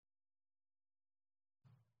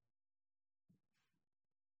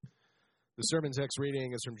The sermon text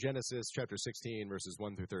reading is from Genesis chapter 16, verses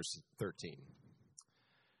 1 through 13.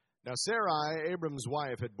 Now Sarai, Abram's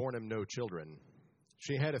wife, had borne him no children.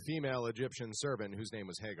 She had a female Egyptian servant whose name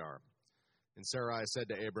was Hagar. And Sarai said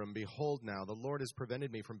to Abram, Behold now, the Lord has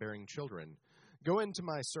prevented me from bearing children. Go in to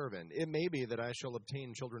my servant. It may be that I shall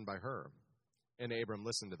obtain children by her. And Abram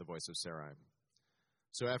listened to the voice of Sarai.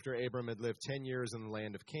 So after Abram had lived 10 years in the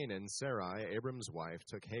land of Canaan, Sarai, Abram's wife,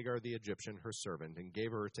 took Hagar the Egyptian, her servant, and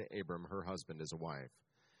gave her to Abram, her husband, as a wife.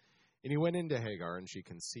 And he went into Hagar, and she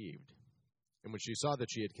conceived. And when she saw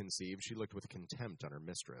that she had conceived, she looked with contempt on her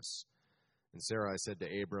mistress. And Sarai said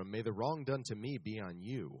to Abram, May the wrong done to me be on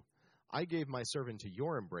you. I gave my servant to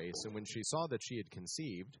your embrace, and when she saw that she had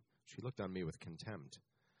conceived, she looked on me with contempt.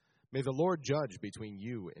 May the Lord judge between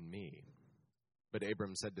you and me. But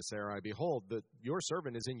Abram said to Sarai, Behold, your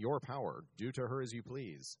servant is in your power. Do to her as you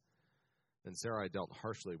please. Then Sarai dealt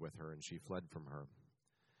harshly with her, and she fled from her.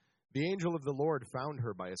 The angel of the Lord found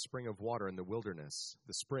her by a spring of water in the wilderness,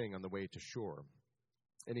 the spring on the way to Shur.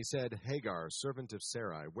 And he said, Hagar, servant of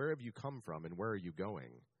Sarai, where have you come from, and where are you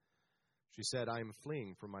going? She said, I am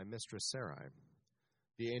fleeing from my mistress Sarai.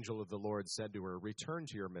 The angel of the Lord said to her, Return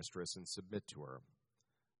to your mistress and submit to her.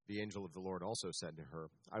 The angel of the Lord also said to her,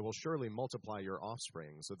 I will surely multiply your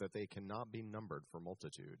offspring, so that they cannot be numbered for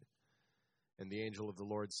multitude. And the angel of the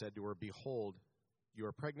Lord said to her, Behold, you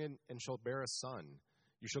are pregnant and shall bear a son.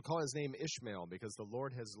 You shall call his name Ishmael, because the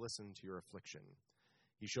Lord has listened to your affliction.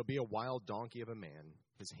 He shall be a wild donkey of a man,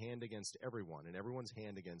 his hand against everyone, and everyone's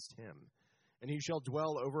hand against him. And he shall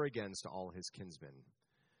dwell over against all his kinsmen.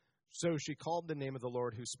 So she called the name of the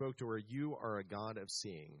Lord who spoke to her, You are a God of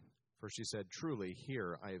seeing. For she said, Truly,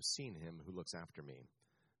 here I have seen him who looks after me.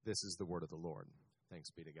 This is the word of the Lord. Thanks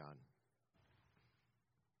be to God.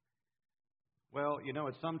 Well, you know,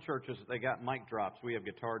 at some churches, they got mic drops. We have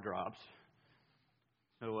guitar drops.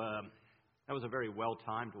 So that was a very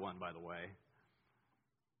well-timed one, by the way,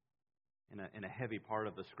 in a heavy part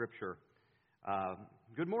of the Scripture.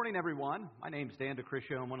 Good morning, everyone. My name's Dan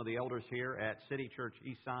DeCriscio. I'm one of the elders here at City Church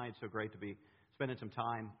Eastside. So great to be spending some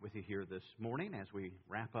time with you here this morning as we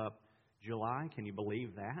wrap up July. Can you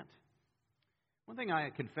believe that? One thing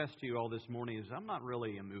I confess to you all this morning is I'm not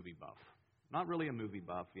really a movie buff. Not really a movie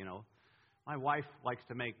buff, you know. My wife likes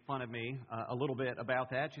to make fun of me a little bit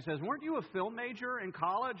about that. She says, weren't you a film major in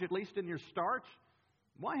college, at least in your start?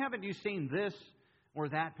 Why haven't you seen this or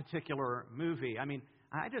that particular movie? I mean,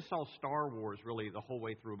 I just saw Star Wars really the whole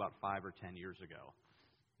way through about 5 or 10 years ago.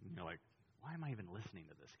 And you're like, why am I even listening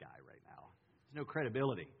to this guy right now? There's no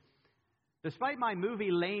credibility. Despite my movie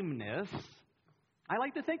lameness, I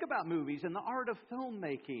like to think about movies and the art of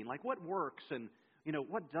filmmaking, like what works and, you know,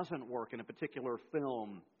 what doesn't work in a particular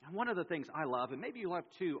film. And one of the things I love, and maybe you love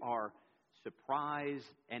too, are surprise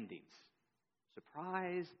endings.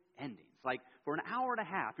 Surprise endings. Like for an hour and a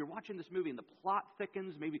half, you're watching this movie and the plot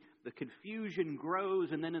thickens, maybe the confusion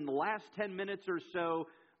grows, and then in the last 10 minutes or so,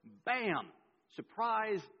 bam,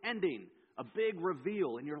 surprise ending. A big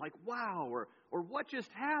reveal, and you're like, wow, or what just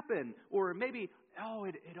happened? Or maybe, oh,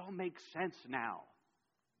 it all makes sense now.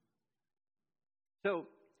 So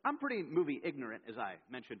I'm pretty movie ignorant, as I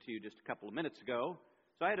mentioned to you just a couple of minutes ago.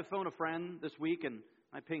 So I had to phone a friend this week, and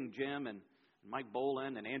I pinged Jim and Mike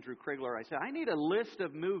Boland and Andrew Krigler. I said, I need a list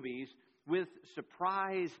of movies with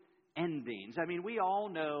surprise endings. I mean, we all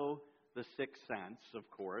know The Sixth Sense, of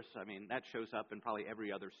course. I mean, that shows up in probably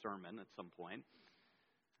every other sermon at some point.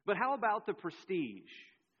 But how about The Prestige,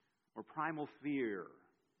 or Primal Fear,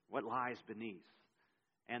 What Lies Beneath,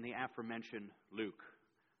 and the aforementioned Luke,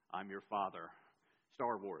 I'm Your Father,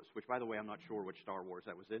 Star Wars, which, by the way, I'm not sure which Star Wars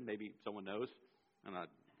that was in. Maybe someone knows.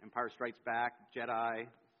 Empire Strikes Back, Jedi,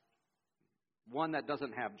 one that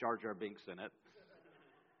doesn't have Jar Jar Binks in it.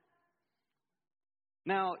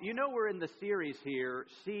 Now, you know we're in the series here,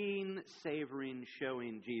 Seeing, Savoring,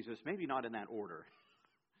 Showing Jesus. Maybe not in that order.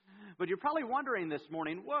 But you're probably wondering this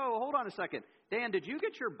morning, whoa, hold on a second. Dan, did you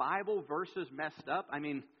get your Bible verses messed up? I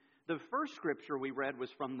mean, the first scripture we read was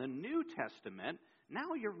from the New Testament.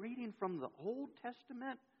 Now you're reading from the Old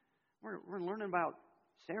Testament? We're learning about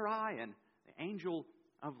Sarai and the angel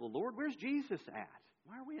of the Lord. Where's Jesus at?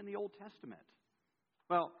 Why are we in the Old Testament?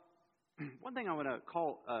 Well, one thing I want to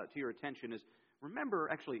call to your attention is, remember,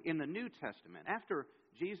 actually, in the New Testament, after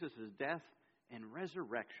Jesus' death and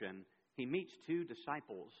resurrection, he meets two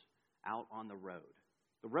disciples out on the road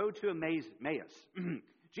to Emmaus.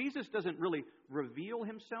 Jesus doesn't really reveal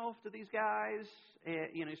himself to these guys.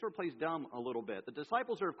 He sort of plays dumb a little bit. The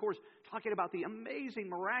disciples are, of course, talking about the amazing,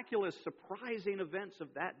 miraculous, surprising events of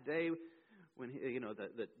that day when,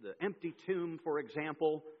 the empty tomb, for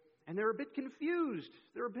example. And they're a bit confused.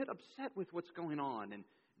 They're a bit upset with what's going on. And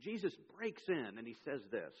Jesus breaks in and he says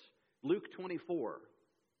this. Luke 24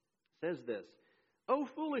 says this, "O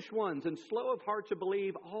foolish ones, and slow of heart to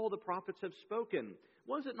believe all the prophets have spoken.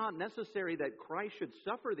 Was it not necessary that Christ should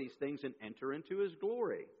suffer these things and enter into his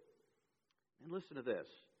glory?" And listen to this.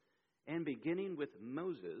 "And beginning with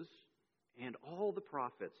Moses and all the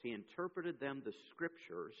prophets, he interpreted them the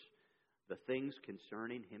scriptures, the things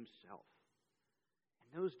concerning himself."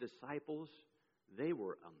 And those disciples, they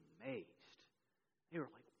were amazed. They were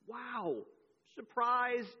like, wow,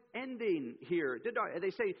 surprise ending here.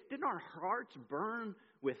 Didn't our hearts burn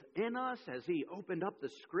within us as he opened up the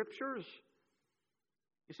scriptures?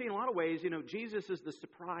 You see, in a lot of ways, Jesus is the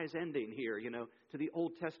surprise ending here, to the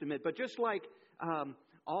Old Testament. But just like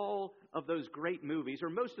all of those great movies, or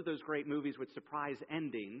most of those great movies with surprise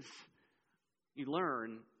endings, you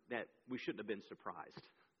learn that we shouldn't have been surprised.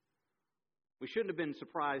 We shouldn't have been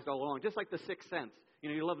surprised all along. Just like The Sixth Sense.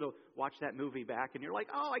 You love to watch that movie back, and you're like,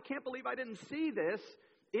 oh, I can't believe I didn't see this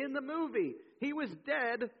in the movie. He was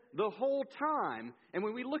dead the whole time. And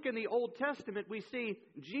when we look in the Old Testament, we see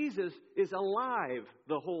Jesus is alive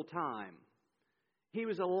the whole time. He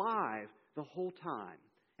was alive the whole time.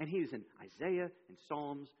 And he's in Isaiah and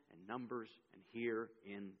Psalms and Numbers and here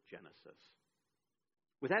in Genesis.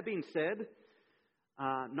 With that being said,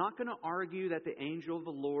 not going to argue that the angel of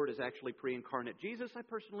the Lord is actually pre-incarnate Jesus. I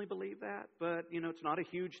personally believe that. But, it's not a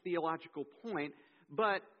huge theological point.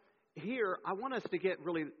 But here, I want us to get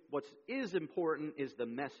really what is important is the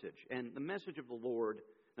message. And the message of the Lord,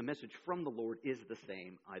 the message from the Lord is the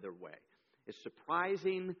same either way. It's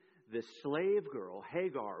surprising this slave girl,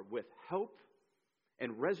 Hagar, with hope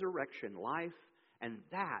and resurrection life. And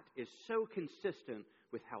that is so consistent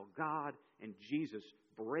with how God and Jesus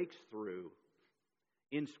breaks through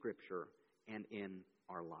in Scripture and in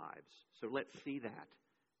our lives. So let's see that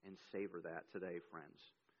and savor that today, friends.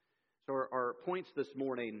 So our points this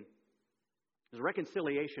morning is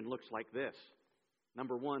reconciliation looks like this.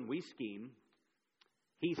 Number one, we scheme,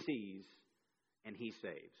 he sees, and he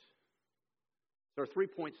saves. There are 3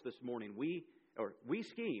 points this morning. We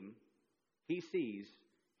scheme, he sees,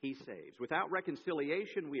 he saves. Without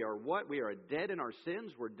reconciliation, we are what? We are dead in our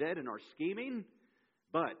sins. We're dead in our scheming.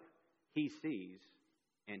 But he sees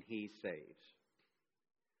and he saves.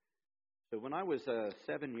 So when I was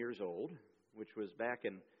 7 years old, which was back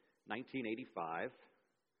in 1985,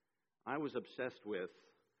 I was obsessed with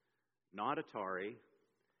not Atari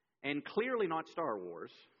and clearly not Star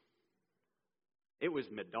Wars. It was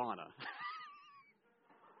Madonna.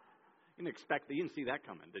 You didn't see that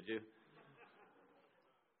coming, did you?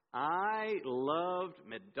 I loved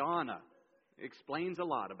Madonna. It explains a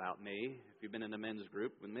lot about me, if you've been in a men's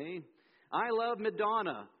group with me. I love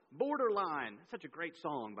Madonna. Borderline. Such a great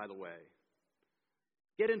song, by the way.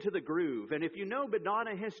 Get into the groove. And if you know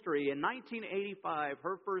Madonna history, in 1985,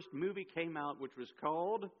 her first movie came out, which was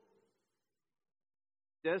called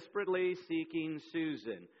Desperately Seeking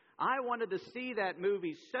Susan. I wanted to see that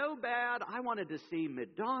movie so bad. I wanted to see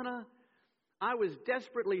Madonna. I was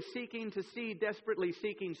desperately seeking to see Desperately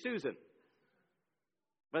Seeking Susan.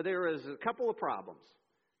 But there was a couple of problems.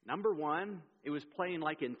 Number one, it was playing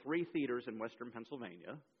like in 3 theaters in Western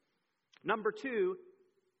Pennsylvania. Number two,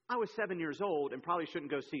 I was 7 years old and probably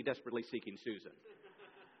shouldn't go see Desperately Seeking Susan.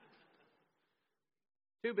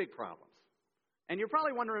 2 big problems. And you're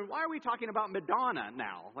probably wondering, why are we talking about Madonna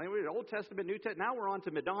now? Like, we're Old Testament, New Testament, now we're on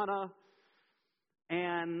to Madonna.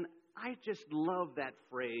 And I just love that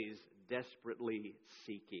phrase, desperately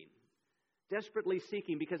seeking. Desperately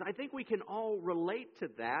seeking, because I think we can all relate to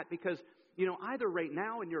that because, either right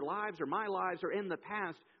now in your lives or my lives or in the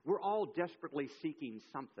past, we're all desperately seeking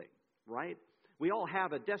something, right? We all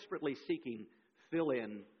have a desperately seeking fill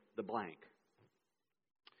in the blank.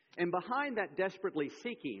 And behind that desperately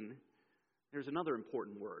seeking, there's another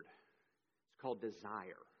important word. It's called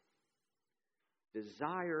desire.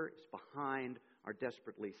 Desire is behind our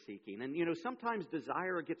desperately seeking. And, sometimes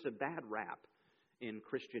desire gets a bad rap in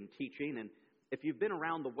Christian teaching. And if you've been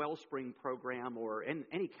around the Wellspring program or in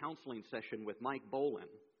any counseling session with Mike Boland,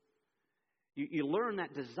 you learn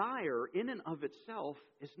that desire in and of itself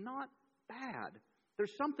is not bad.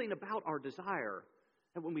 There's something about our desire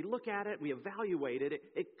that when we look at it, we evaluate it,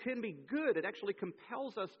 it can be good. It actually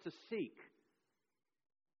compels us to seek.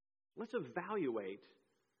 Let's evaluate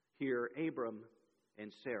here Abram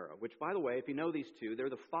and Sarah, which, by the way, if you know these two, they're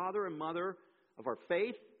the father and mother of our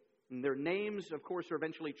faith. And their names, of course, are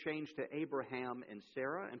eventually changed to Abraham and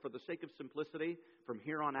Sarah. And for the sake of simplicity, from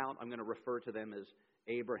here on out, I'm going to refer to them as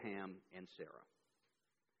Abraham and Sarah.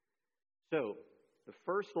 So, the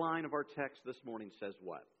first line of our text this morning says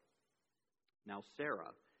what? Now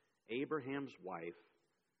Sarah, Abraham's wife,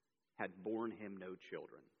 had borne him no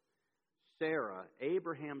children. Sarah,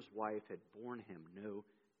 Abraham's wife, had borne him no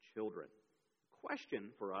children. Question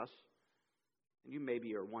for us, and you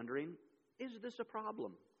maybe are wondering, is this a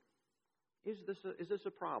problem? Is this a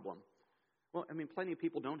problem? Well, I mean, plenty of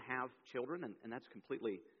people don't have children, and that's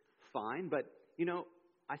completely fine. But,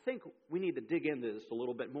 I think we need to dig into this a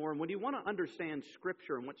little bit more. And when you want to understand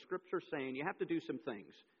Scripture and what Scripture's saying, you have to do some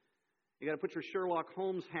things. You got to put your Sherlock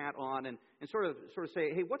Holmes hat on and sort of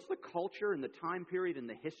say, hey, what's the culture and the time period and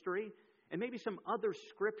the history? And maybe some other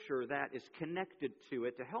Scripture that is connected to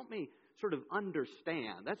it to help me sort of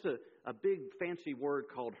understand. That's a big fancy word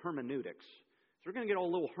called hermeneutics. So we're going to get all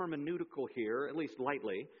a little hermeneutical here, at least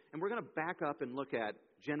lightly. And we're going to back up and look at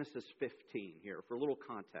Genesis 15 here for a little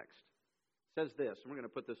context. It says this, and we're going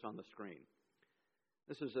to put this on the screen.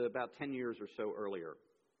 This is about 10 years or so earlier.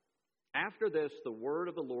 After this, the word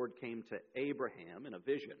of the Lord came to Abraham in a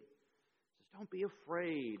vision. It says, don't be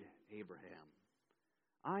afraid, Abraham.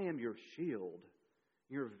 I am your shield,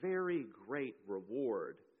 your very great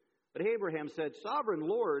reward. But Abraham said, Sovereign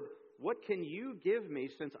Lord, what can you give me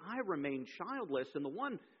since I remain childless, and the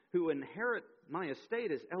one who inherit my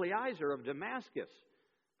estate is Eliezer of Damascus?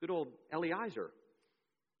 Good old Eliezer.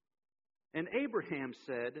 And Abraham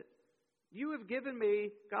said, you have given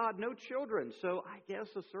me, God, no children, so I guess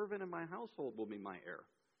a servant in my household will be my heir.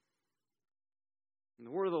 And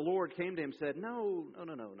the word of the Lord came to him and said, No.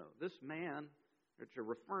 This man that you're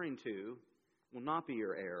referring to will not be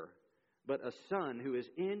your heir, but a son who is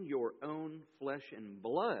in your own flesh and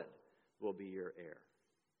blood will be your heir.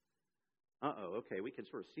 Okay, we can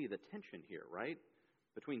sort of see the tension here, right?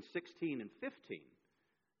 Between 16 and 15.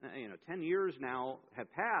 10 years now have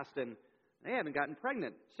passed, and they haven't gotten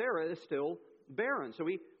pregnant. Sarah is still barren. So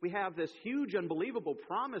we have this huge, unbelievable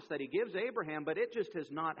promise that he gives Abraham, but it just has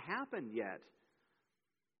not happened yet.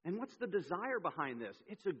 And what's the desire behind this?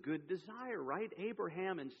 It's a good desire, right?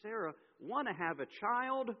 Abraham and Sarah want to have a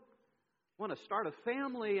child, want to start a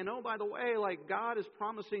family, and oh, by the way, like God is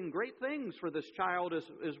promising great things for this child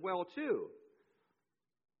as well, too.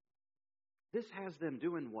 This has them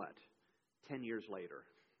doing what? 10 years later.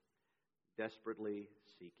 Desperately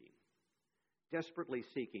seeking. Desperately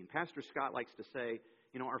seeking. Pastor Scott likes to say,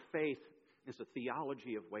 our faith is a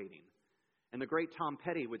theology of waiting. And the great Tom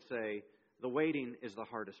Petty would say, the waiting is the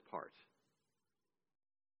hardest part.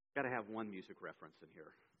 Got to have one music reference in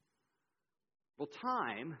here. Well,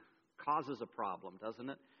 time causes a problem, doesn't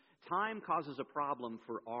it? Time causes a problem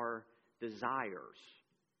for our desires.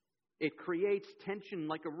 It creates tension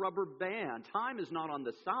like a rubber band. Time is not on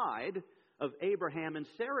the side of Abraham and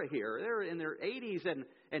Sarah here. They're in their 80s and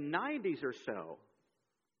 90s or so.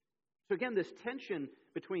 So again, this tension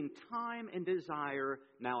between time and desire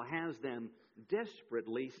now has them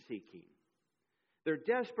desperately seeking. They're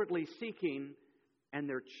desperately seeking, and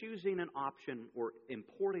they're choosing an option or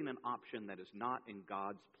importing an option that is not in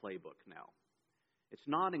God's playbook now. It's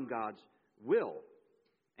not in God's will.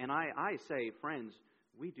 And I say, friends,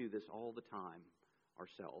 we do this all the time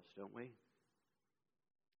ourselves, don't we?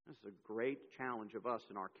 This is a great challenge of us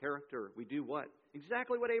in our character. We do what?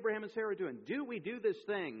 Exactly what Abraham and Sarah are doing. Do we do this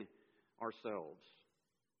thing ourselves?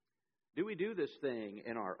 Do we do this thing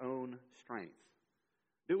in our own strength?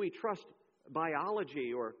 Do we trust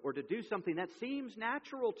biology or to do something that seems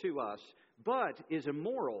natural to us but is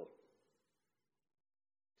immoral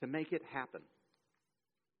to make it happen?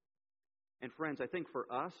 And friends, I think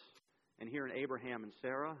for us, and here in Abraham and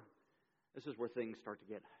Sarah, this is where things start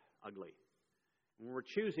to get ugly. When we're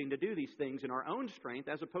choosing to do these things in our own strength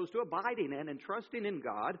as opposed to abiding in and trusting in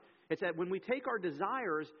God, it's that when we take our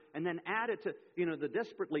desires and then add it to, the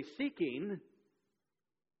desperately seeking,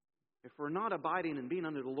 if we're not abiding and being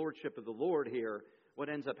under the lordship of the Lord here, what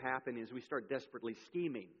ends up happening is we start desperately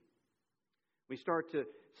scheming. We start to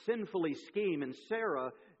sinfully scheme, and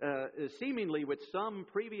Sarah, seemingly with some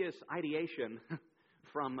previous ideation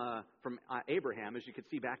from Abraham, as you could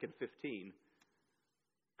see back in 15,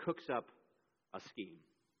 cooks up a scheme.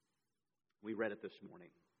 We read it this morning.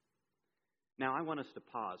 Now, I want us to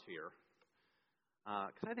pause here,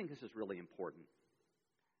 because I think this is really important.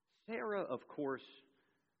 Sarah, of course,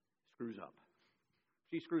 screws up.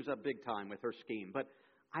 She screws up big time with her scheme. But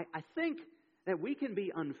I think that we can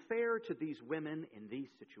be unfair to these women in these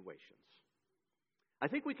situations. I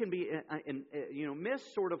think we can be, miss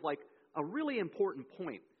sort of like a really important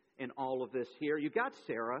point in all of this here. You got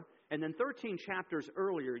Sarah, and then 13 chapters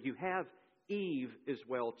earlier, you have Eve as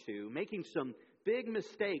well, too, making some big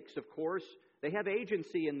mistakes, of course. They have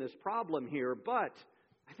agency in this problem here, but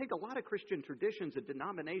I think a lot of Christian traditions and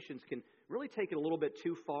denominations can really take it a little bit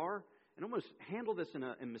too far and almost handle this in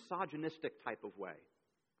a misogynistic type of way.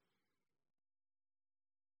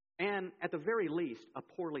 And and at the very least, a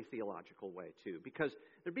poorly theological way too, because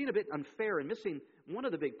they're being a bit unfair and missing one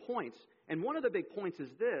of the big points. And one of the big points is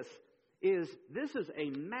this is a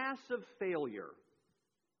massive failure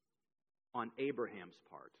on Abraham's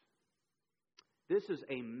part. This is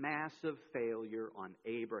a massive failure on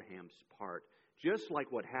Abraham's part. Just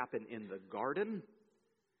like what happened in the garden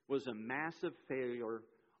was a massive failure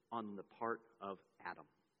on the part of Adam.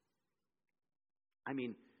 I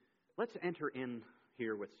mean, let's enter in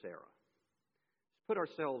here with Sarah. Let's put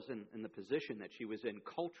ourselves in the position that she was in: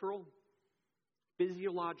 cultural,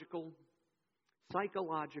 physiological,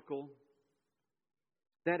 psychological.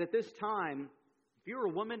 That at this time, if you're a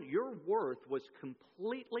woman, your worth was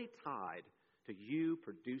completely tied to you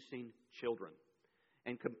producing children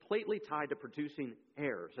and completely tied to producing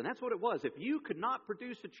heirs. And that's what it was. If you could not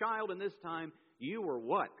produce a child in this time, you were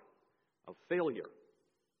what? A failure.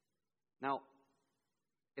 Now,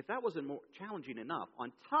 if that wasn't more challenging enough,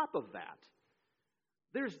 on top of that,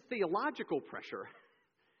 there's theological pressure.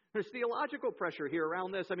 There's theological pressure here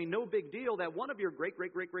around this. I mean, no big deal that one of your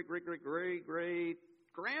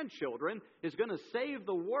great-great-great-great-great-great-great-grandchildren is going to save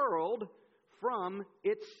the world from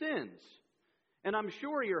its sins. And I'm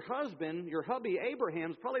sure your husband, your hubby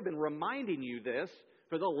Abraham's probably been reminding you this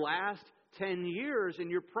for the last 10 years, and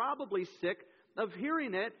you're probably sick of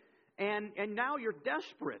hearing it, and now you're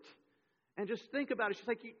desperate. And just think about it. She's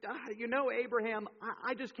like, you know, Abraham,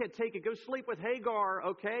 I just can't take it. Go sleep with Hagar,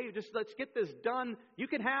 okay? Just let's get this done. You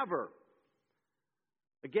can have her.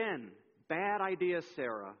 Again, bad idea,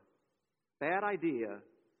 Sarah. Bad idea.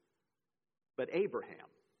 But Abraham,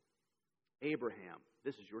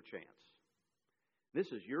 this is your chance. This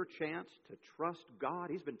is your chance to trust God.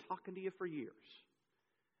 He's been talking to you for years.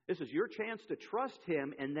 This is your chance to trust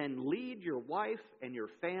Him and then lead your wife and your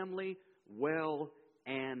family well.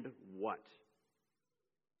 And what?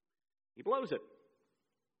 He blows it.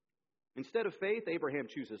 Instead of faith, Abraham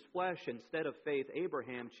chooses flesh. Instead of faith,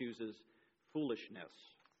 Abraham chooses foolishness.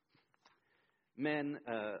 Men,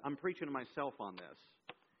 I'm preaching to myself on this.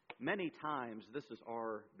 Many times, this is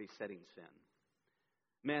our besetting sin.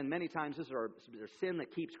 Men, many times this is our sin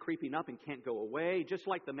that keeps creeping up and can't go away. Just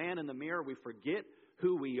like the man in the mirror, we forget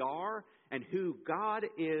who we are and who God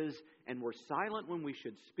is, and we're silent when we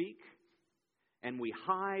should speak. And we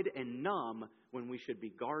hide and numb when we should be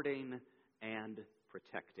guarding and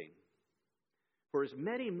protecting. For as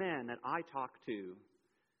many men that I talk to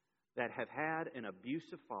that have had an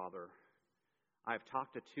abusive father, I've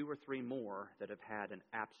talked to 2 or 3 more that have had an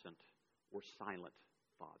absent or silent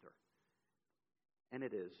father. And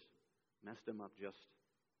it has messed them up just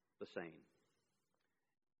the same.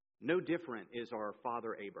 No different is our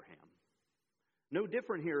father Abraham. No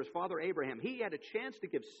different here is Father Abraham. He had a chance to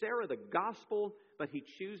give Sarah the gospel, but he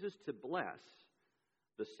chooses to bless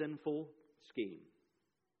the sinful scheme.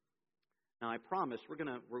 Now, I promise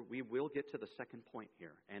we will get to the second point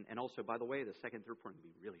here. And also, by the way, the second, third point will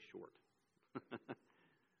be really short.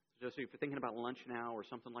 Just if you're thinking about lunch now or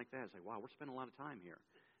something like that, it's like, wow, we're spending a lot of time here.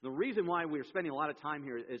 The reason why we're spending a lot of time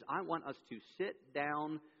here is I want us to sit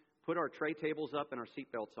down, put our tray tables up and our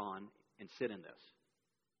seatbelts on, and sit in this.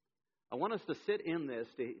 I want us to sit in this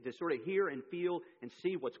to sort of hear and feel and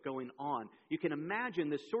see what's going on. You can imagine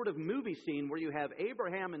this sort of movie scene where you have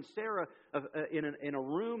Abraham and Sarah in a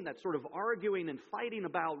room that's sort of arguing and fighting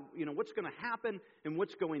about, what's going to happen and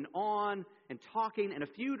what's going on and talking. And a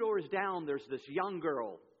few doors down, there's this young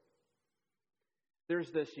girl.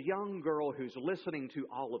 There's this young girl who's listening to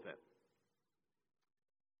all of it.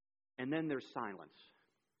 And then there's silence.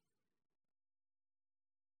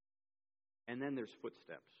 And then there's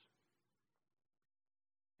footsteps.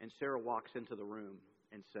 And Sarah walks into the room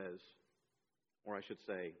and says, or I should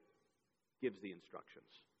say, gives the instructions.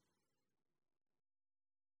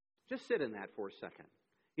 Just sit in that for a second.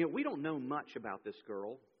 We don't know much about this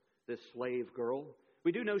girl, this slave girl.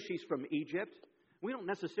 We do know she's from Egypt. We don't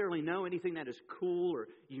necessarily know anything that is cool or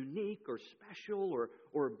unique or special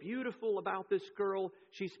or beautiful about this girl.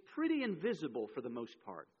 She's pretty invisible for the most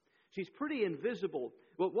part. She's pretty invisible.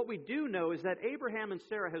 But what we do know is that Abraham and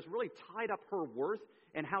Sarah has really tied up her worth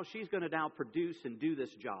and how she's going to now produce and do this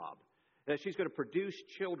job. That she's going to produce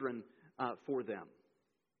children for them.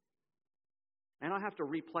 And I don't have to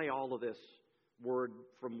replay all of this word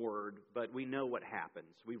from word, but we know what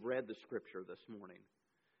happens. We've read the scripture this morning.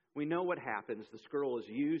 We know what happens. This girl is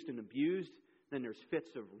used and abused. Then there's fits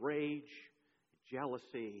of rage,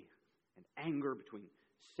 jealousy, and anger between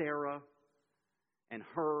Sarah and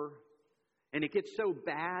her. And it gets so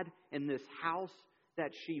bad in this house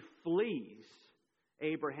that she flees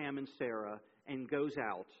Abraham and Sarah and goes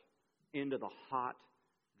out into the hot,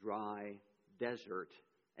 dry desert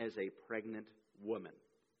as a pregnant woman.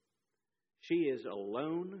 She is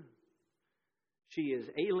alone. She is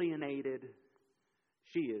alienated.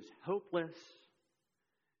 She is hopeless.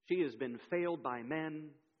 She has been failed by men,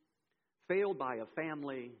 failed by a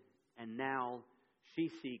family, and now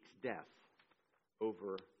she seeks death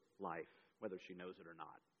over life, whether she knows it or not.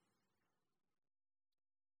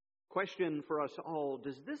 Question for us all,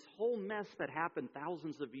 does this whole mess that happened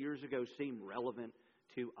thousands of years ago seem relevant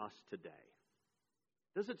to us today?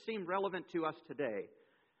 Does it seem relevant to us today?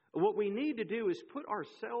 What we need to do is put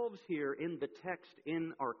ourselves here in the text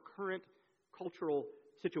in our current cultural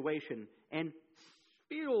situation and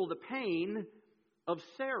feel the pain of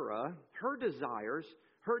Sarah, her desires,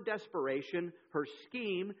 her desperation, her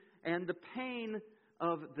scheme, and the pain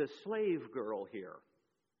of the slave girl here,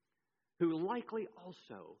 who likely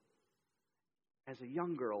also, as a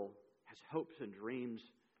young girl, has hopes and dreams,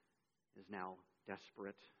 is now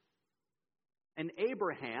desperate. And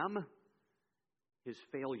Abraham, his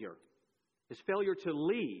failure to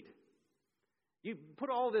lead. You put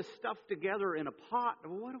all this stuff together in a pot,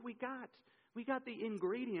 what do we got? We got the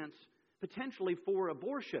ingredients potentially for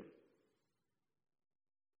abortion.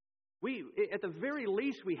 At the very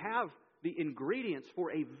least, we have the ingredients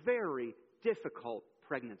for a very difficult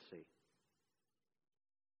pregnancy.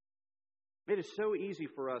 It is so easy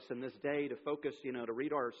for us in this day to focus, to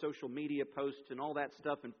read our social media posts and all that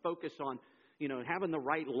stuff and focus on, having the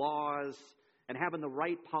right laws and having the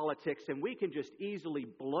right politics, and we can just easily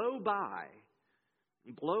blow by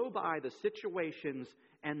the situations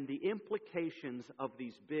and the implications of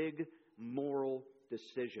these big moral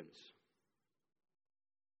decisions.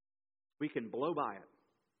 We can blow by it.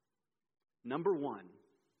 Number one,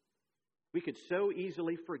 we could so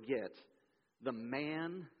easily forget the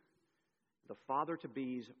man, the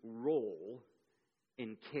father-to-be's role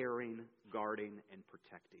in caring, guarding, and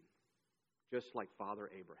protecting, just like Father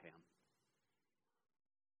Abraham.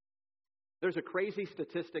 There's a crazy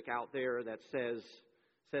statistic out there that says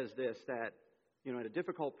this, that, at a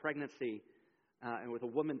difficult pregnancy and with a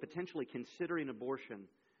woman potentially considering abortion,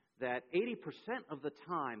 that 80% of the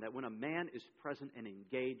time that when a man is present and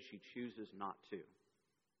engaged, she chooses not to.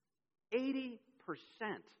 80%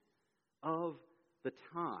 of the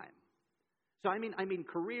time. So I mean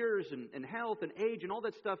careers and health and age and all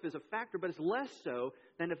that stuff is a factor, but it's less so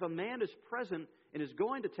than if a man is present and is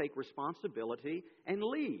going to take responsibility and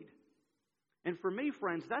lead. And for me,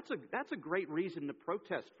 friends, that's a great reason to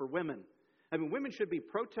protest for women. I mean, women should be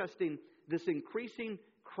protesting this increasing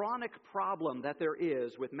chronic problem that there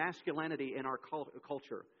is with masculinity in our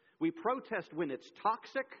culture. We protest when it's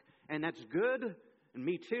toxic, and that's good, and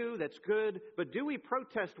me too, that's good. But do we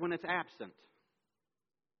protest when it's absent?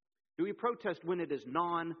 Do we protest when it is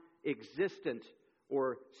non-existent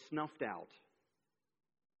or snuffed out?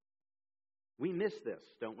 We miss this,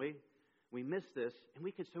 don't we? We miss this, and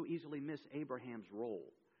we could so easily miss Abraham's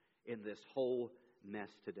role in this whole mess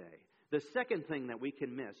today. The second thing that we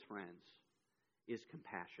can miss, friends, is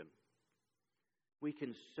compassion. We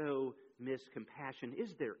can so miss compassion.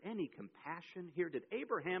 Is there any compassion here? Did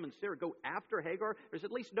Abraham and Sarah go after Hagar? There's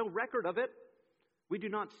at least no record of it. We do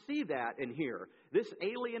not see that in here. This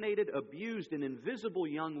alienated, abused, and invisible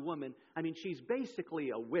young woman, she's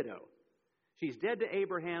basically a widow. She's dead to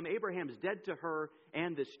Abraham. Abraham's dead to her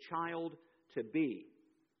and this child to be.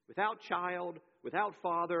 Without child, without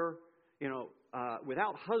father,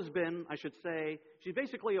 without husband, I should say. She's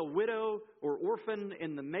basically a widow or orphan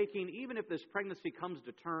in the making, even if this pregnancy comes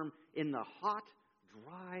to term in the hot,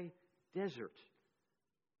 dry desert.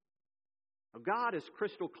 Now, God is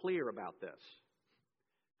crystal clear about this.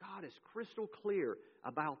 God is crystal clear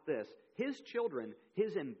about this. His children,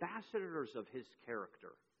 His ambassadors of His character,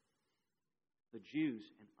 the Jews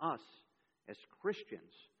and us as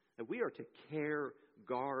Christians, that we are to care,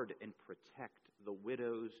 guard, and protect the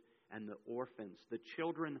widows and the orphans, the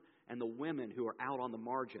children and the women who are out on the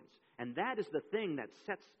margins. And that is the thing that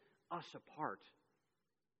sets us apart,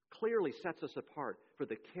 clearly sets us apart for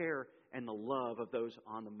the care and the love of those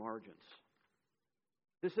on the margins.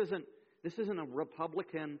 This isn't a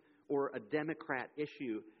Republican or a Democrat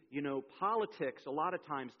issue. Politics a lot of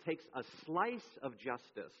times takes a slice of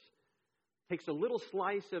justice, takes a little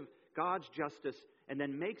slice of God's justice, and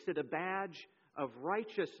then makes it a badge of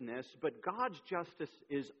righteousness. But God's justice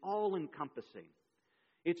is all-encompassing.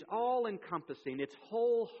 It's all-encompassing. It's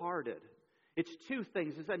wholehearted. It's two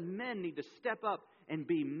things. It's that men need to step up and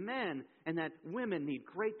be men, and that women need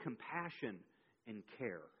great compassion and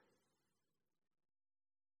care.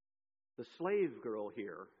 The slave girl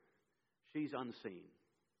here, she's unseen.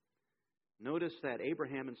 Notice that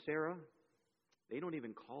Abraham and Sarah, they don't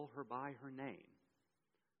even call her by her name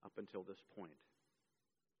up until this point.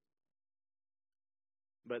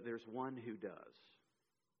 but there's one who does.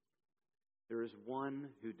 There is one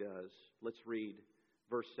who does. Let's read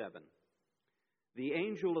verse 7. The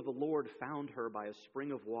angel of the Lord found her by a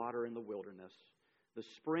spring of water in the wilderness, the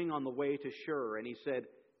spring on the way to Shur, and he said,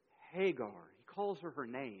 Hagar. He calls her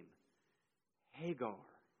name. Hagar.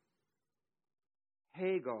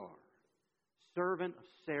 Hagar, servant of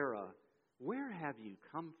Sarah, where have you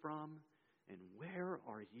come from, and where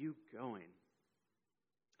are you going?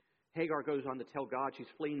 Hagar goes on to tell God she's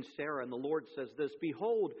fleeing Sarah, and the Lord says this,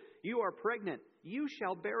 Behold, you are pregnant. You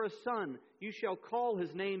shall bear a son. You shall call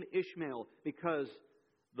his name Ishmael, because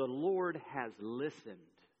the Lord has listened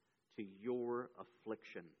to your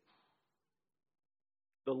affliction.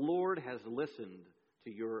 The Lord has listened to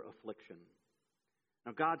your affliction.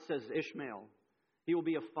 Now God says Ishmael, he will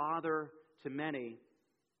be a father to many,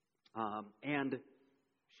 and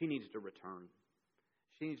she needs to return.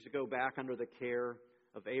 She needs to go back under the care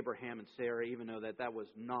of Abraham and Sarah, even though that was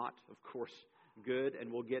not, of course, good,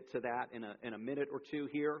 and we'll get to that in a minute or two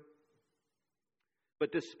here.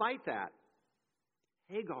 But despite that,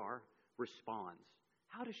 Hagar responds.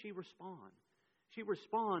 How does she respond? She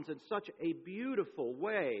responds in such a beautiful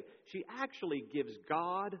way. She actually gives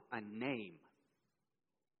God a name.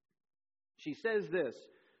 She says this,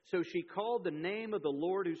 So she called the name of the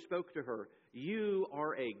Lord who spoke to her, You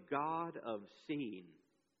are a God of seeing.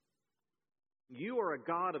 You are a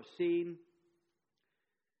God of seeing.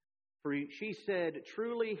 For she said,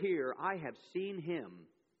 Truly here I have seen him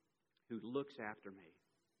who looks after me.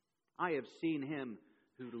 I have seen him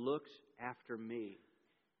who looks after me.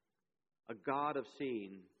 A God of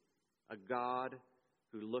seeing, a God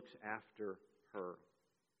who looks after her.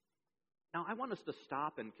 Now I want us to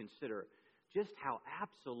stop and consider just how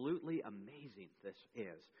absolutely amazing this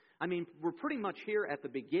is. I mean, we're pretty much here at the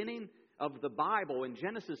beginning of the Bible in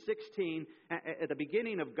Genesis 16, at the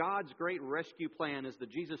beginning of God's great rescue plan, as the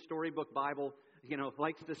Jesus Storybook Bible,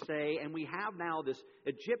 likes to say. And we have now this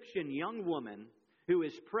Egyptian young woman who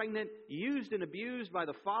is pregnant, used and abused by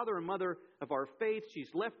the father and mother of our faith.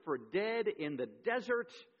 She's left for dead in the desert.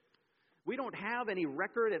 We don't have any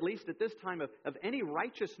record, at least at this time, of any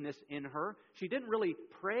righteousness in her. She didn't really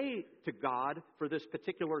pray to God for this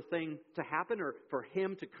particular thing to happen or for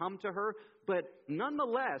him to come to her. But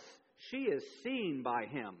nonetheless, she is seen by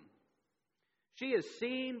him. She is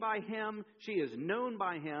seen by him. She is known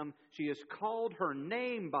by him. She is called her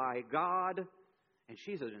name by God. And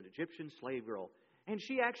she's an Egyptian slave girl. And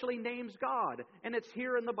she actually names God. And it's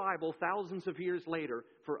here in the Bible thousands of years later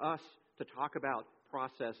for us to talk about,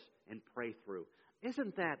 process, and pray through.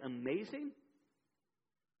 Isn't that amazing?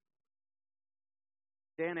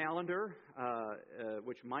 Dan Allender,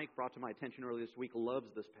 which Mike brought to my attention earlier this week,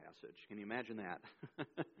 loves this passage. Can you imagine that?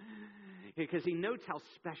 Because he notes how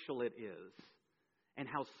special it is and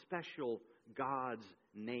how special God's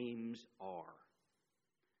names are.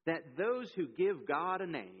 That those who give God a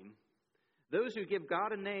name,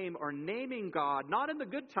 are naming God not in the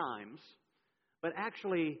good times, but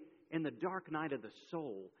actually in the dark night of the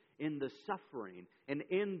soul, in the suffering, and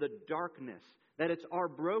in the darkness. That it's our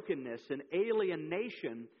brokenness and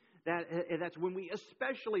alienation that's when we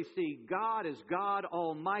especially see God as God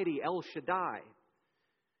Almighty, El Shaddai.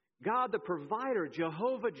 God the provider,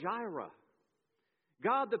 Jehovah Jireh.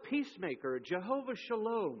 God the peacemaker, Jehovah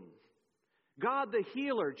Shalom. God the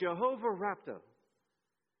healer, Jehovah Rapha.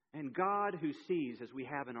 And God who sees, as we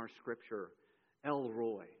have in our scripture, El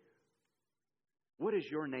Roi. What is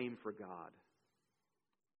your name for God?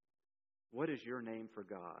 What is your name for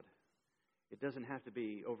God? It doesn't have to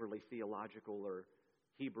be overly theological or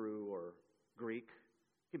Hebrew or Greek.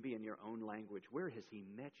 It can be in your own language. Where has He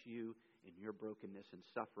met you in your brokenness and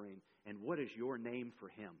suffering? And what is your name for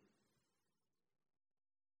Him?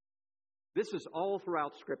 This is all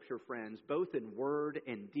throughout Scripture, friends, both in word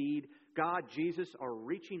and deed. God, Jesus, are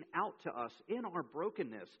reaching out to us in our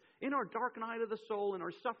brokenness, in our dark night of the soul, in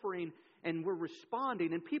our suffering, and we're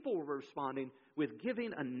responding, and people were responding with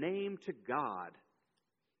giving a name to God.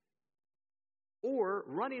 Or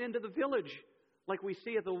running into the village like we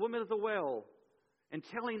see at the woman at the well and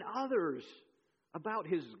telling others about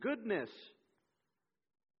His goodness.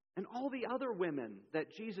 And all the other women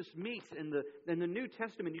that Jesus meets in the New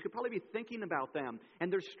Testament, you could probably be thinking about them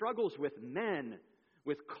and their struggles with men,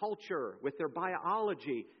 with culture, with their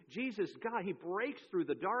biology. Jesus, God, He breaks through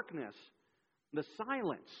the darkness, the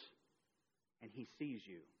silence, and He sees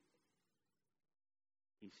you.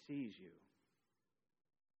 He sees you.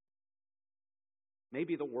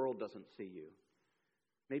 Maybe the world doesn't see you.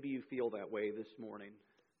 Maybe you feel that way this morning.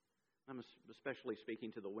 I'm especially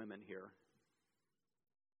speaking to the women here.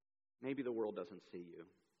 Maybe the world doesn't see you.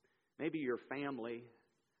 Maybe your family,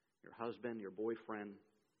 your husband, your boyfriend,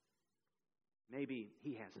 maybe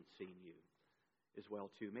he hasn't seen you as well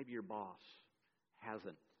too. Maybe your boss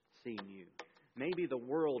hasn't seen you. Maybe the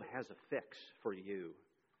world has a fix for you.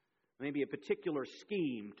 Maybe a particular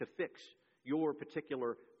scheme to fix your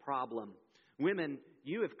particular problem. Women,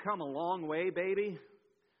 you have come a long way, baby.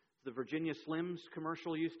 The Virginia Slims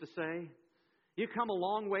commercial used to say. You come a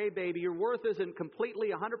long way, baby. Your worth isn't completely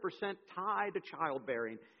 100% tied to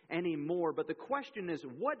childbearing anymore. But the question is,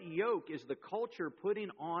 what yoke is the culture putting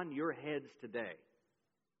on your heads today?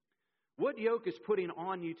 What yoke is putting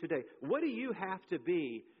on you today? What do you have to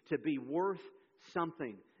be worth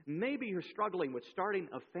something? Maybe you're struggling with starting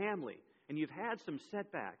a family and you've had some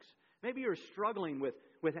setbacks. Maybe you're struggling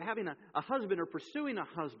with having a husband or pursuing a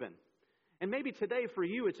husband. And maybe today for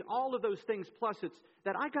you, it's all of those things, plus it's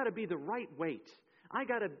that I got to be the right weight. I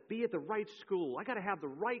got to be at the right school. I got to have the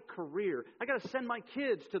right career. I got to send my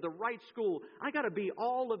kids to the right school. I got to be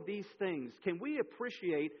all of these things. Can we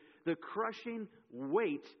appreciate the crushing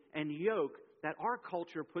weight and yoke that our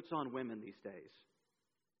culture puts on women these days?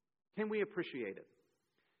 Can we appreciate it?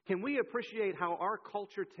 Can we appreciate how our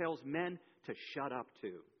culture tells men to shut up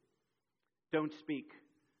too? Don't speak.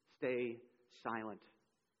 Stay silent.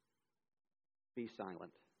 Be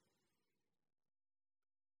silent.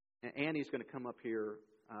 And Annie's going to come up here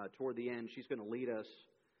toward the end. She's going to lead us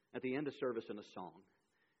at the end of service in a song.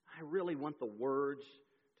 I really want the words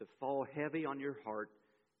to fall heavy on your heart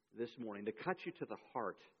this morning, to cut you to the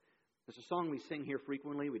heart. It's a song we sing here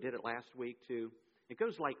frequently. We did it last week too. It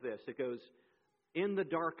goes like this. It goes, in the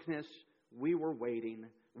darkness we were waiting,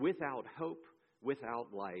 without hope,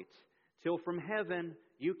 without light, till from heaven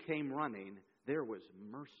you came running. There was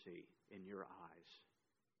mercy in your eyes.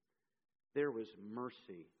 There was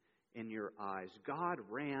mercy in your eyes. God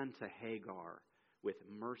ran to Hagar with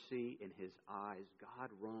mercy in His eyes. God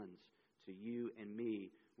runs to you and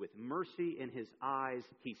me with mercy in His eyes.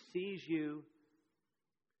 He sees you.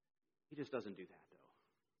 He just doesn't do that, though.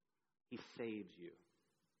 He saves you.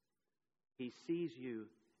 He sees you,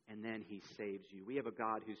 and then He saves you. We have a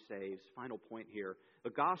God who saves. Final point here. The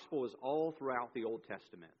gospel is all throughout the Old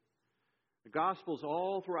Testament. The gospel is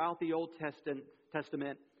all throughout the Old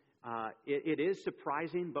Testament. It is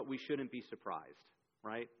surprising, but we shouldn't be surprised,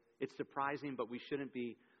 right? It's surprising, but we shouldn't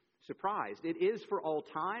be surprised. It is for all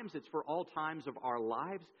times. It's for all times of our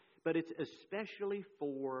lives, but it's especially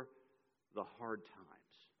for the hard times.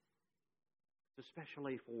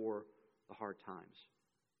 Especially for the hard times.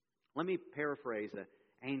 Let me paraphrase the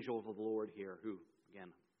angel of the Lord here, who, again,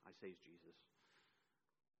 I say is Jesus.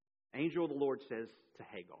 Angel of the Lord says to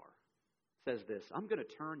Hagar, says this, I'm going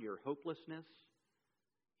to turn your hopelessness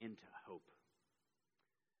into hope.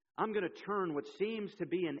 I'm going to turn what seems to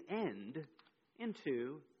be an end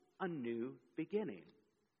into a new beginning.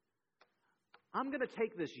 I'm going to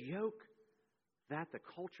take this yoke that the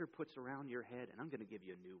culture puts around your head, and I'm going to give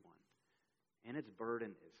you a new one. And its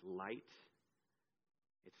burden is light.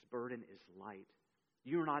 Its burden is light.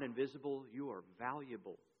 You are not invisible. You are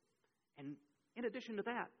valuable. And in addition to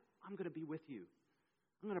that, I'm going to be with you.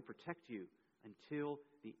 I'm going to protect you until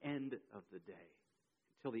the end of the day,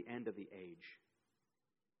 until the end of the age.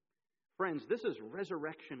 Friends, this is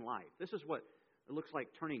resurrection life. This is what it looks like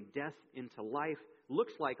turning death into life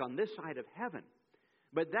looks like on this side of heaven.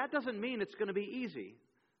 But that doesn't mean it's going to be easy,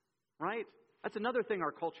 right? That's another thing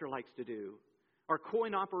our culture likes to do. Our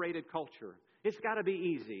coin-operated culture. It's got to be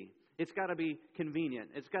easy. It's got to be convenient.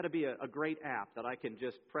 It's got to be a great app that I can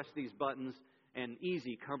just press these buttons and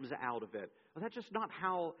easy comes out of it. Well, that's just not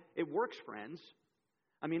how it works, friends.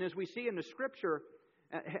 I mean, as we see in the Scripture,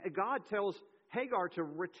 God tells Hagar to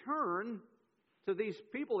return to these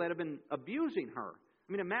people that have been abusing her.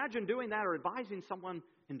 I mean, imagine doing that or advising someone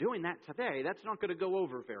in doing that today. That's not going to go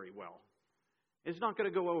over very well. It's not going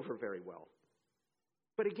to go over very well.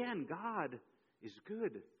 But again, God is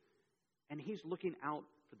good. And He's looking out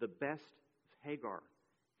for the best of Hagar.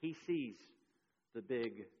 He sees the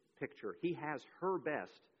big picture. He has her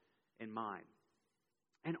best in mind.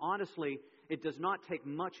 And honestly, it does not take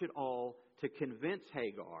much at all to convince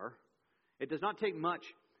Hagar. It does not take much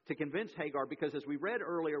to convince Hagar because as we read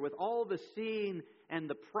earlier, with all the seeing and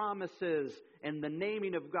the promises and the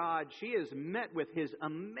naming of God, she is met with His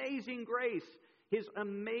amazing grace, His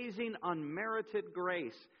amazing unmerited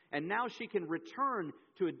grace. And now she can return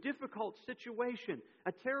to a difficult situation,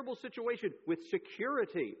 a terrible situation with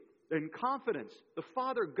security and confidence. The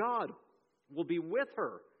Father God will be with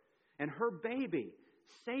her and her baby,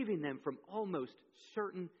 saving them from almost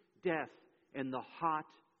certain death in the hot,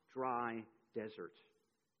 dry desert.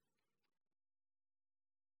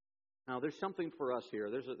 Now, there's something for us here.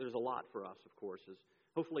 There's a lot for us, of course.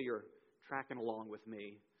 Hopefully you're tracking along with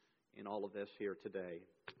me in all of this here today.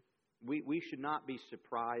 we should not be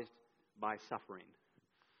surprised by suffering.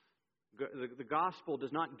 The gospel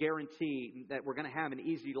does not guarantee that we're going to have an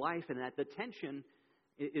easy life and that the tension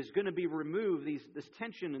is going to be removed, this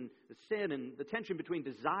tension and the sin and the tension between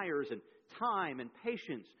desires and time and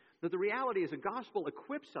patience. But the reality is the gospel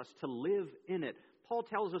equips us to live in it. Paul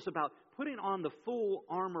tells us about putting on the full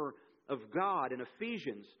armor of God in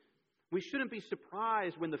Ephesians. We shouldn't be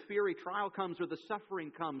surprised when the fiery trial comes or the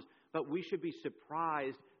suffering comes, but we should be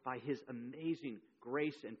surprised by His amazing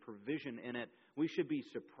grace and provision in it. We should be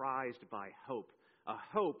surprised by hope, a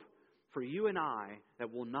hope for you and I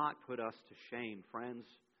that will not put us to shame, friends.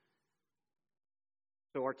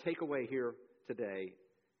 So our takeaway here today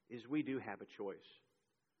is we do have a choice.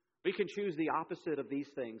 We can choose the opposite of these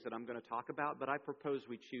things that I'm going to talk about, but I propose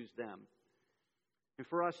we choose them. And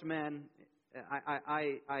for us men,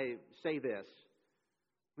 I say this.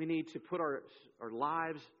 We need to put our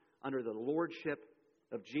lives under the lordship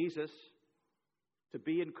of Jesus, to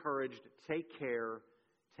be encouraged, take care,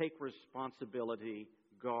 take responsibility,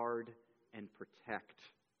 guard, and protect.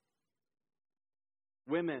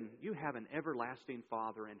 Women, you have an everlasting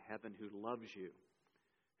Father in heaven who loves you,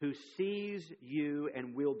 who sees you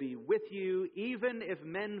and will be with you even if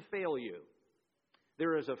men fail you.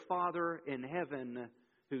 There is a Father in heaven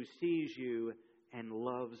who sees you and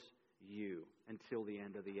loves you until the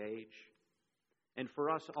end of the age. And for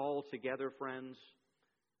us all together, friends,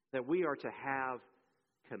 that we are to have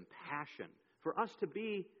compassion, for us to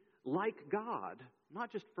be like God,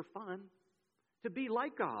 not just for fun, to be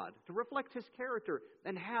like God, to reflect His character,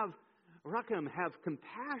 and have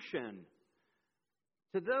compassion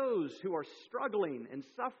to those who are struggling and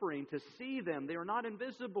suffering, to see them. They are not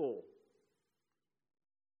invisible.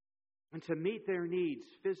 And to meet their needs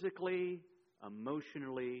physically,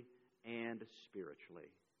 emotionally, and spiritually.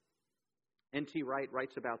 N.T. Wright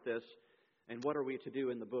writes about this, and what are we to do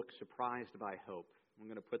in the book Surprised by Hope? I'm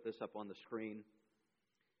going to put this up on the screen.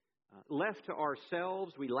 Left to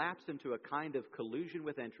ourselves, we lapse into a kind of collusion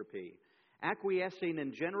with entropy, acquiescing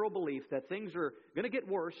in general belief that things are going to get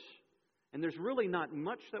worse, and there's really not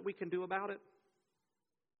much that we can do about it.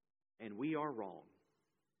 And we are wrong.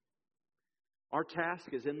 Our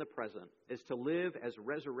task is in the present, is to live as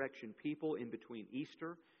resurrection people in between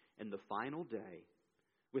Easter and the final day,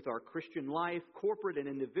 with our Christian life, corporate and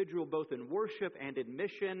individual, both in worship and in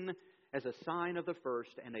mission, as a sign of the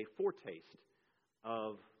first and a foretaste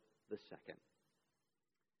of the second.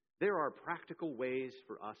 There are practical ways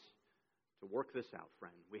for us to work this out,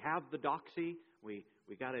 friend. We have the doxy. We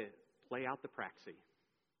got to play out the praxy.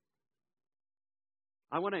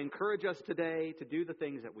 I want to encourage us today to do the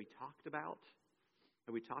things that we talked about,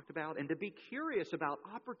 and to be curious about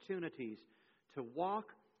opportunities to walk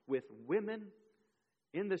with women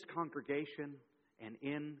in this congregation and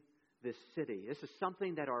in this city. This is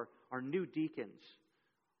something that our new deacons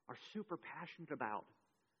are super passionate about.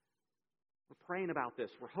 We're praying about this.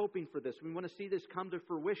 We're hoping for this. We want to see this come to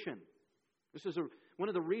fruition. This is one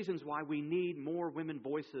of the reasons why we need more women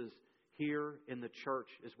voices here in the church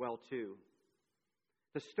as well, too.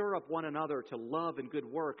 To stir up one another to love and good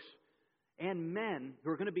works, and men who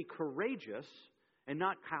are going to be courageous and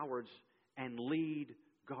not cowards and lead,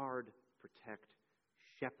 guard, protect,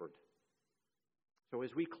 shepherd. So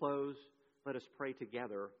as we close, let us pray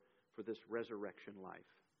together for this resurrection life.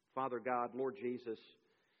 Father God, Lord Jesus,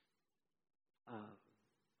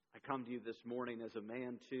 I come to you this morning as a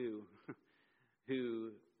man too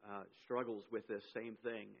who struggles with this same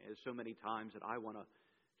thing as so many times that I want to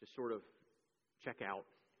just sort of check out,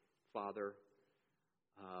 Father.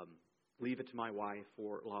 Leave it to my wife,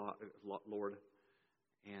 Lord.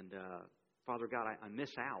 And Father God, I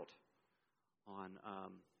miss out on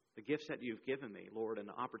the gifts that you've given me, Lord, and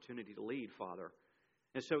the opportunity to lead, Father.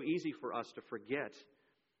 It's so easy for us to forget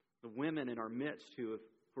the women in our midst who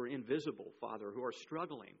are invisible, Father, who are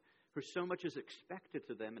struggling, who so much is expected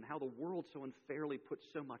to them, and how the world so unfairly puts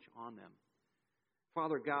so much on them.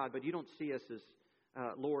 Father God, but you don't see us as,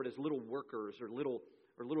 Lord, as little workers or little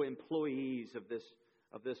employees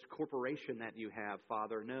of this corporation that you have,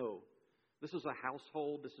 Father. No. This is a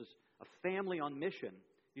household. This is a family on mission.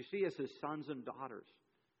 You see us as sons and daughters.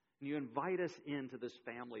 And you invite us into this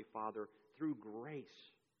family, Father, through grace.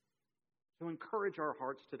 So encourage our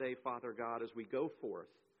hearts today, Father God, as we go forth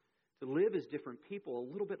to live as different people, a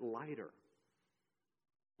little bit lighter,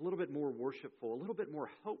 a little bit more worshipful, a little bit more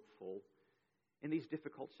hopeful in these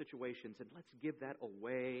difficult situations. And let's give that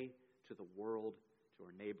away to the world, to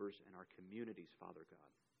our neighbors and our communities, Father God.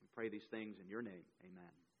 We pray these things in your name.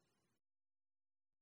 Amen.